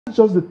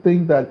just the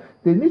thing that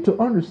they need to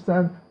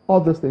understand all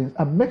those things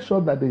and make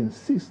sure that they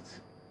insist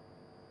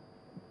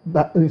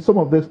that in some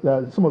of this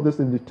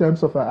in the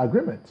terms of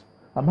agreement.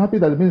 I'm happy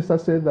that the minister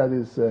said that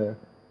is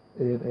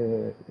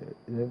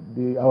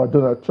our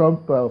Donald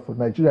Trump for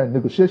Nigeria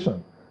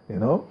negotiation.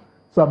 So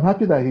I'm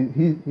happy that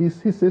he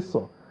says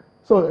so.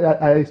 So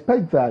I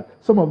expect that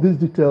some of these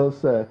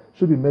details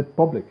should be made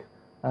public,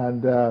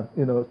 and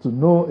to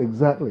know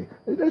exactly.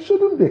 They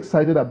shouldn't be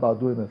excited about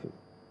doing anything.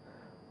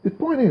 The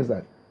point is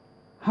that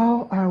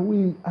how are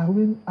we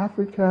in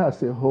Africa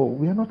as a whole?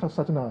 We are not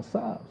asserting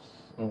ourselves.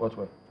 In what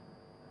way?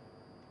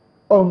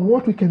 On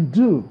what we can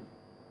do.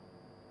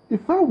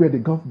 If I were the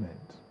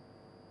government,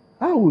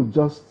 I would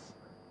just,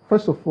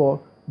 first of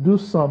all, do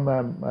some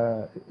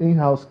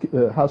in-house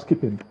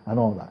housekeeping and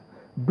all that.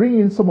 Bring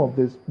in some of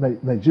these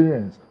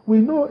Nigerians. We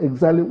know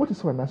exactly what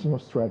is our national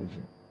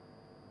strategy.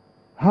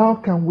 How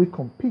can we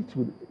compete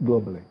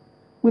globally?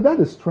 Without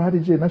a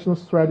strategy, a national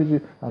strategy,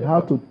 and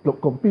how to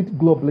compete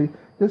globally,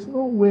 there's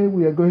no way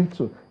we are going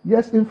to.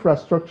 Yes,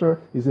 infrastructure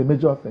is a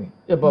major thing.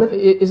 Yeah, but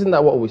isn't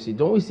that what we see?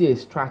 Don't we see a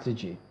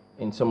strategy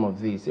in some of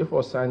these? If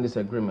we sign this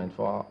agreement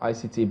for our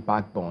ICT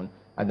backbone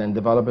and then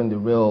developing the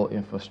rail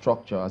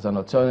infrastructure as an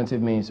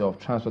alternative means of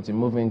transporting,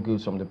 moving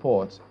goods from the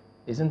ports,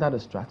 isn't that a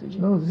strategy?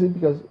 No, see,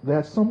 because there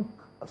are some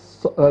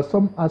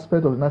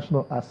aspect of the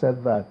national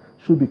asset that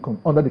should be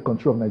under the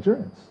control of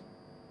Nigerians.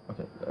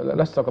 Okay,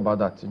 let's talk about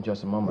that in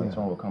just a moment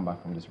when we'll come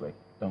back from this break.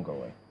 Don't go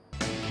away.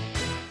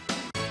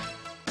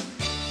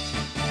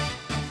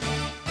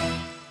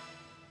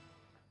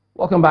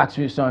 Welcome back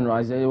to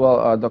Sunrise.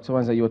 Well, Dr.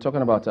 Nweze, you were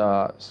talking about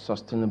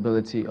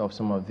sustainability of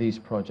some of these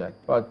projects,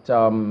 but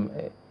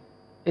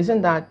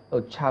isn't that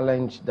a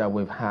challenge that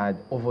we've had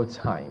over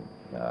time?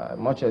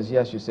 Much as,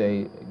 yes, you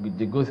say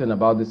the good thing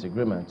about this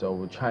agreement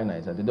with China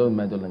is that they don't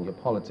meddle in your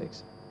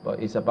politics, but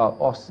it's about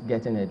us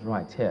getting it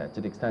right here to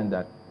the extent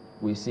that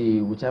we see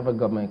whichever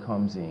government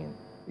comes in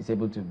is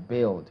able to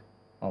build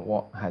on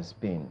what has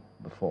been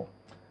before.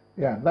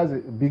 Yeah, that's the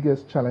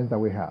biggest challenge that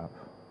we have.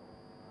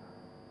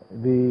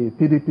 The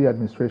PDP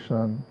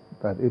administration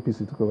that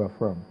APC took over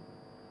from,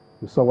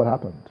 you saw what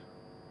happened.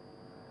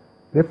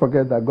 They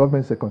forget that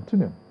government is a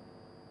continuum,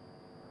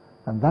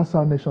 and that's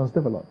how nations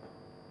develop.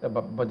 Yeah,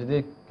 but did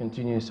they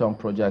continue some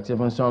projects,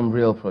 even some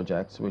real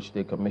projects, which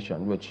they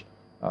commissioned, which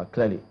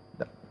clearly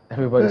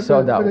everybody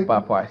saw that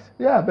part.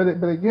 Yeah, but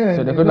again...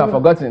 So they couldn't have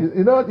forgotten.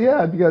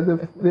 Yeah, because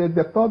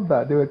they thought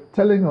that, they were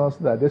telling us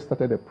that they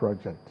started a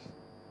project.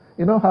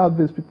 You know how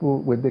these people,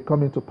 when they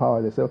come into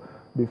power, they say,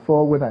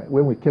 before,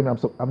 when we came,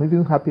 I'm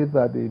even happy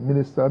that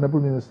the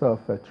Honorable Minister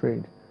of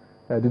Trade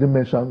didn't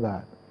mention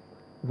that.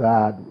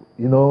 That,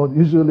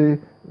 usually,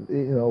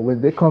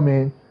 when they come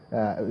in,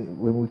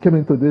 when we came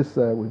into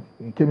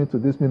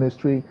this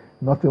ministry,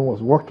 nothing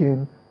was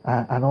working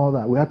and all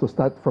that. We had to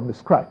start from the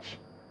scratch.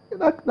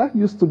 That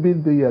used to be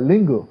the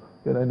lingo,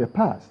 in the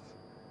past.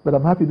 But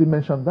I'm happy to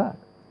mention that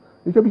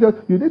because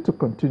you need to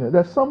continue.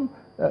 There's some,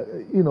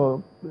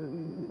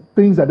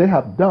 things that they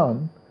have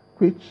done,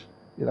 which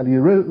the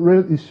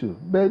real issue.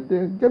 But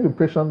they gave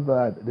impression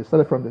that they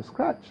started from the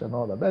scratch and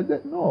all that.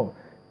 But no,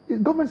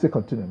 government's a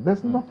continuum.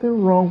 There's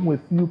nothing wrong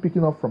with you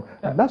picking up from,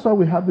 and that's why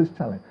we have this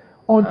challenge.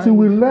 Until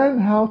we learn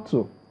how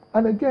to,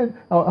 and again,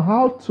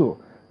 how to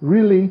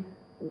really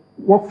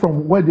work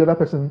from where the other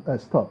person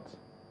stopped.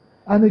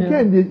 And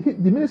again,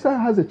 the minister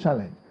has a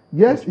challenge.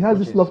 Yes, he has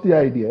this lofty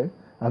idea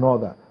and all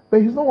that,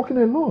 but he's not working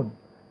alone.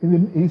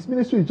 His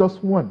ministry is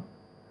just one.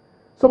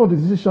 Some of the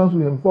decisions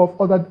will involve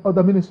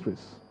other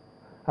ministries.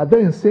 Are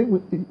they in sync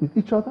with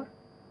each other?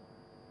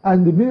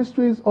 And the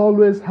ministries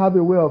always have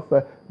a way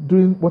of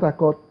doing what I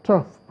call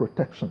turf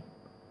protection.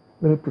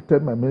 Let me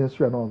protect my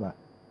ministry and all that.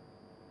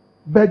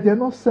 But they're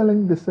not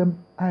selling the same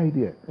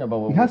idea. Yeah,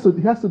 but he has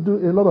to do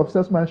a lot of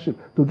salesmanship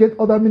to get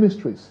other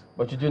ministries.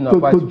 But you do know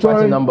quite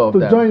a number of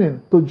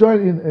them. To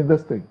join in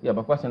this thing. Yeah,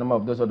 but quite a number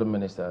of those other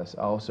ministers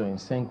are also in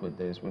sync with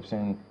this. We've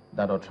seen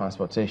that of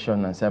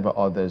transportation and several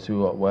others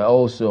who were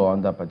also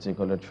on that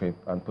particular trip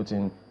and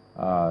putting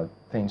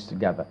things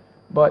together.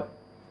 But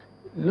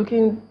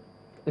looking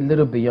a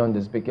little beyond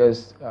this,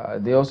 because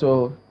they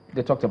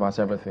talked about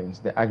several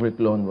things. The agri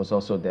loan was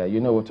also there.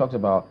 We talked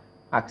about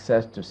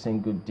access to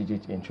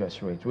single-digit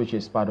interest rates, which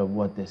is part of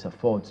what this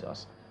affords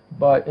us.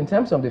 But in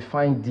terms of the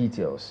fine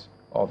details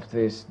of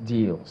these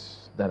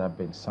deals that have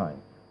been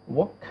signed,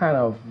 what part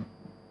of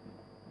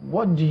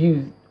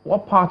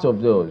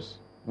those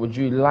would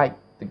you like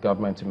the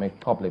government to make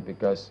public?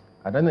 Because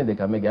I don't think they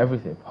can make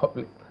everything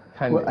public.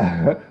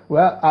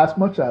 Well, as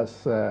much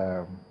as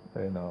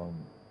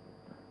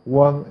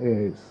one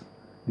is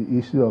the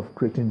issue of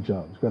creating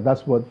jobs, because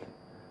that's what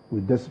we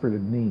desperately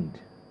need.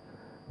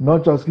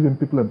 Not just giving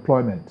people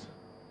employment,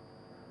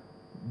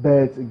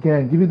 but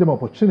again, giving them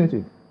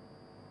opportunity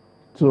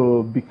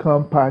to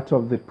become part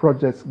of the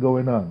projects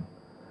going on.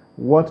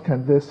 What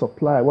can they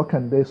supply? What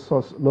can they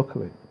source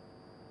locally?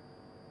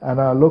 And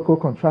our local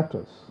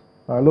contractors,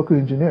 our local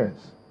engineers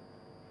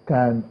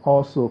can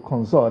also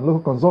consult,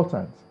 local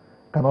consultants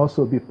can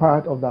also be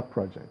part of that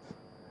project.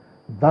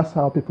 That's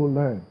how people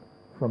learn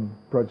from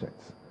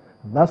projects.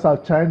 And that's how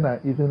China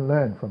even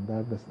learned from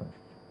that distance.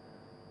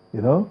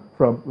 You know,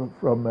 from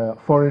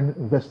foreign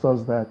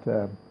investors that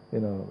you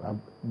know have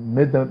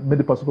made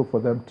it possible for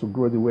them to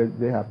grow the way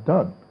they have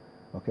done.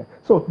 Okay,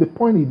 so the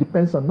point, it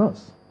depends on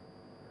us.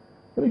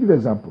 Let me give you an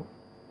example.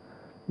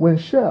 When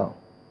Shell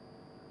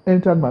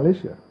entered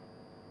Malaysia,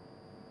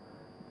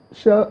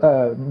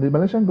 the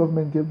Malaysian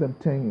government gave them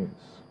 10 years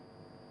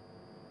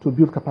to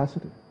build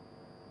capacity.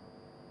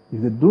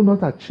 If they do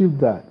not achieve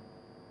that,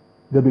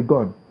 they'll be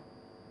gone.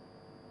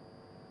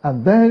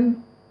 And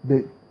then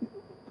the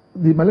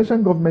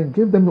Malaysian government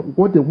gave them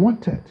what they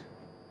wanted.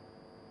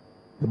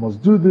 They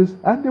must do this,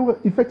 and there were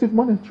effective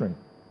monitoring.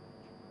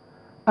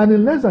 And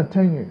in less than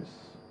 10 years,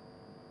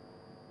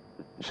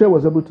 Shell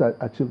was able to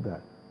achieve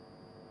that.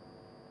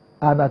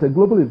 And at a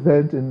global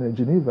event in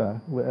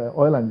Geneva,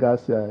 oil and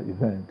gas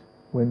event,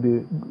 when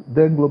the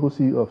then global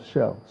CEO of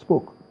Shell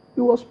spoke,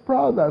 he was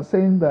proud and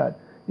saying that,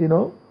 you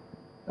know,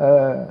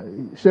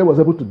 Shell was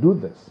able to do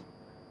this.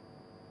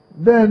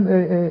 Then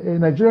a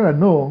Nigerian I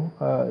know,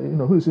 you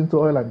know, who is into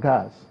oil and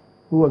gas,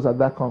 who was at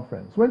that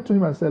conference, went to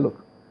him and said,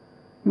 look,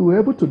 you were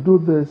able to do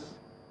this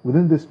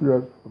within this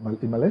period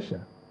in Malaysia.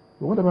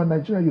 But what about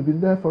Nigeria? You've been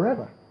there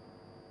forever.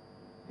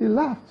 He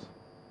laughed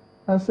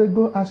and said,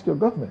 go ask your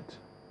government.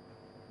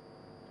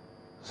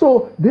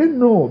 So they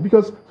know,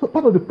 because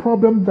part of the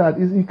problem that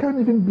is, you can't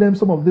even blame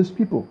some of these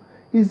people,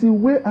 is the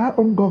way our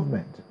own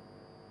government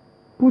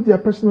put their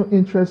personal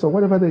interests or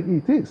whatever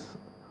it is,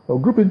 or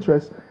group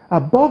interests,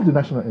 above the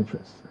national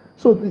interests.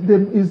 So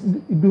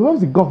it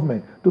behoves the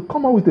government to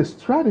come up with a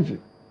strategy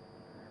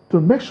to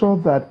make sure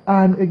that,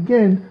 and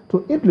again,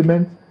 to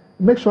implement,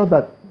 make sure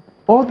that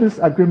all these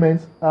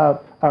agreements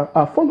are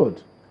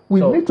followed.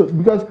 We need to,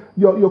 because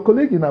your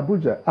colleague in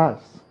Abuja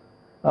asked,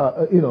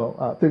 you know,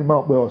 I think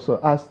we also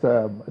asked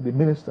the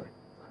minister,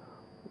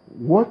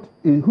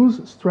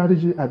 whose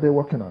strategy are they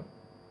working on?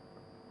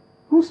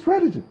 Whose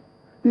strategy?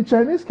 The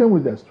Chinese came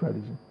with their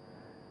strategy.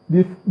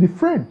 The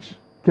French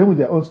came with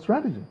their own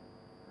strategy.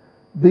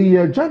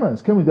 The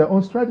Germans came with their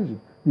own strategy.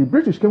 The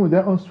British came with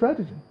their own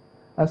strategy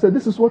and said,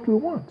 this is what we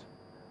want.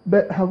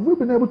 But have we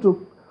been able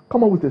to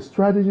come up with a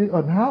strategy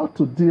on how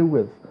to deal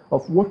with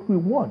of what we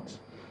want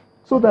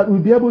so that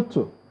we'll be able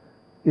to,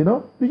 you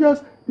know,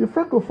 because the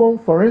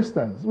Francophone, for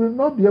instance, will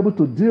not be able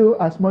to deal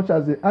as much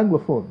as the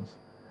Anglophones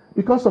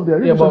because of their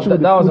relationship with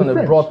the French. That was on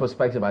a broad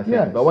perspective, I think.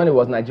 Yes. But when it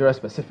was Nigeria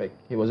specific,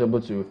 he was able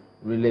to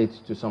relate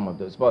to some of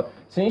those. But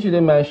since you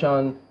didn't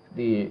mention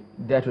the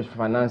debt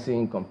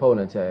refinancing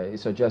component, it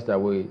suggests that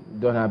we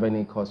don't have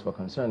any cause for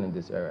concern in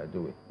this area,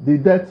 do we? The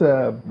debt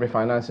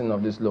refinancing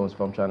of these loans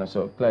from China.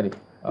 So clearly,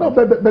 no.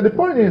 But the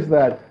point is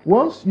that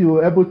once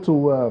you're able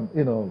to,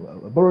 you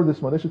know, borrow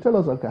this money, you should tell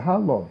us, okay, how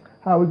long?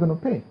 How are we going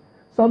to pay?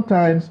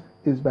 Sometimes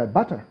it's by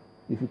barter.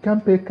 If you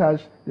can't pay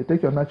cash, they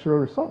take your natural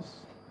resource.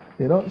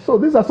 You know, so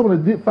these are some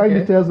of the fine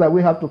details that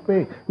we have to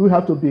pay. We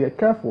have to be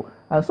careful.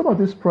 And some of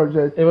these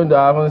projects, even though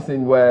I haven't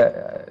seen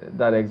where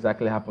that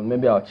exactly happened,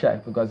 maybe I'll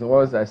check, because the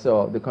ones I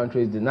saw, the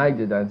countries denied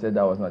it and said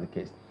that was not the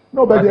case.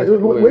 No, but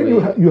when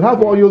you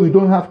have oil, you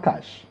don't have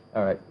cash.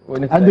 All right.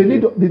 And they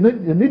need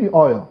the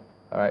oil.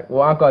 All right.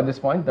 We'll anchor at this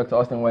point. Dr.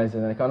 Austin Nweze is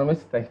an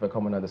economist. Thank you for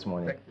coming on this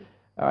morning. Thank you.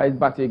 All right.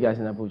 Back to you guys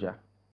in Abuja.